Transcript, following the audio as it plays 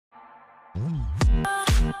Hey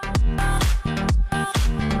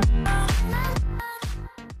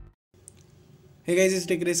guys, it's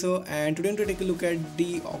Tech Racer, and today I'm going to take a look at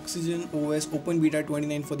the Oxygen OS OpenBeta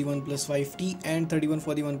 29 for the OnePlus 5T and 31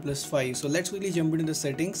 for the OnePlus 5. So let's quickly jump into the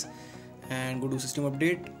settings and go to system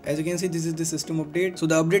update. As you can see, this is the system update. So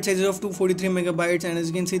the update size is of 243 megabytes, and as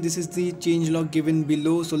you can see, this is the changelog given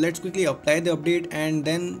below. So let's quickly apply the update and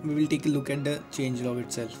then we will take a look at the changelog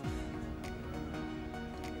itself.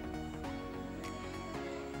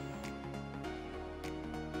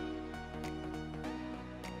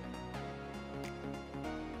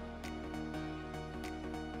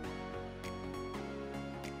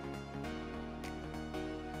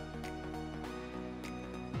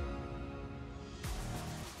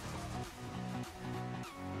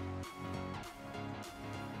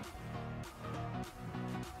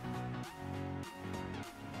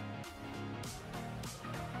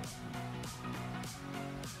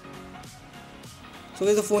 So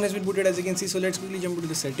guys, the phone has been booted, as you can see. So let's quickly jump into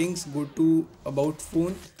the settings, go to about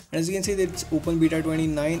phone, and as you can see, it's OpenBeta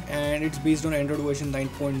 29 and it's based on Android version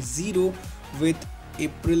 9.0 with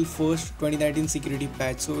April 1st 2019 security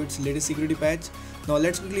patch. So it's latest security patch. Now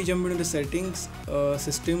let's quickly jump into the settings,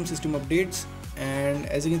 system updates, and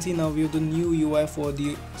as you can see, now we have the new UI for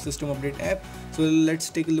the system update app. So let's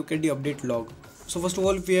take a look at the update log. So first of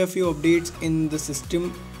all, we have few updates in the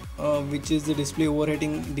system, which is the display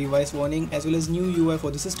overheating, device warning, as well as new UI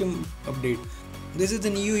for the system update. This is the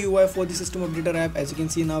new UI for the system updater app. As you can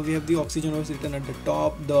see, now we have the Oxygen OS written at the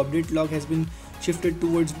top. The update log has been shifted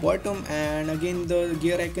towards bottom, and again the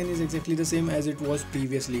gear icon is exactly the same as it was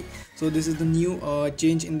previously. So this is the new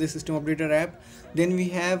change in the system updater app. Then we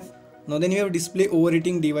have display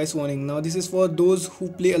overheating, device warning. Now this is for those who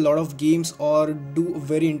play a lot of games or do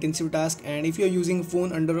very intensive tasks, and if you're using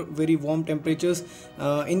phone under very warm temperatures,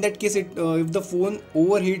 in that case, if the phone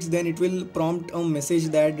overheats, then it will prompt a message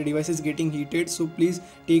that the device is getting heated, so please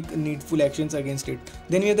take needful actions against it.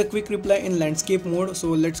 Then we have the quick reply in landscape mode. So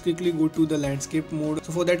let's quickly go to the landscape mode.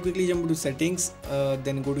 So for that, quickly jump to settings,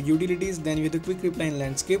 then go to utilities, then we have the quick reply in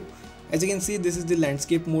landscape. As you can see, this is the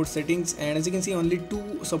landscape mode settings, and as you can see, only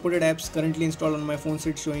 2 supported apps currently installed on my phone, so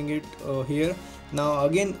it's showing it here. Now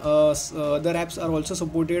again, other apps are also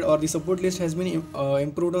supported, or the support list has been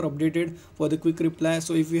improved or updated for the quick reply.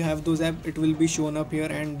 So if you have those apps, it will be shown up here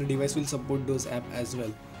and the device will support those apps as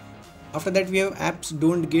well. After that, we have apps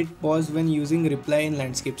don't get paused when using reply in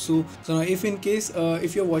landscape. So now if in case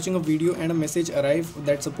if you're watching a video and a message arrive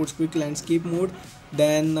that supports quick landscape mode,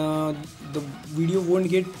 then the video won't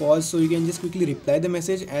get paused, so you can just quickly reply the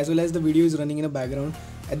message as well as the video is running in the background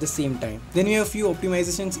at the same time. Then we have a few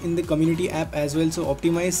optimizations in the community app as well. So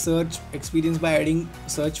optimize search experience by adding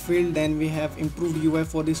search field. Then we have improved UI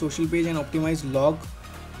for the social page and optimized log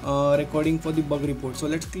recording for the bug report. So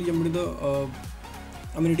let's quickly jump into the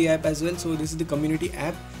community app as well. So this is the community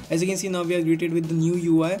app. As you can see, now we are greeted with the new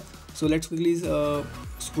UI. So let's quickly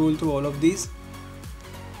scroll through all of these.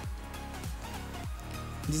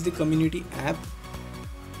 This is the community app.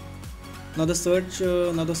 Now the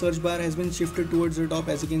search bar has been shifted towards the top,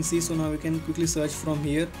 as you can see. So now we can quickly search from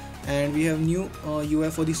here, and we have new UI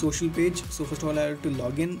for the social page. So first of all, I have to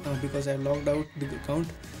log in because I logged out the account,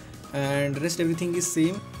 and rest everything is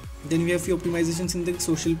same. Then we have few optimizations in the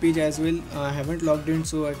social page as well. I haven't logged in,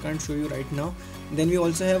 so I can't show you right now. Then we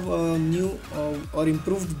also have new or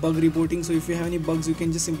improved bug reporting. So if you have any bugs, you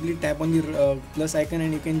can just simply tap on the plus icon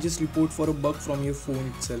and you can just report for a bug from your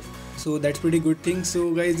phone itself. So that's pretty good thing.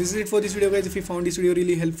 So guys, this is it for this video, guys. If you found this video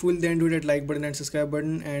really helpful, then do that like button and subscribe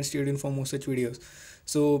button and stay tuned for more such videos.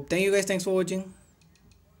 So thank you guys, thanks for watching.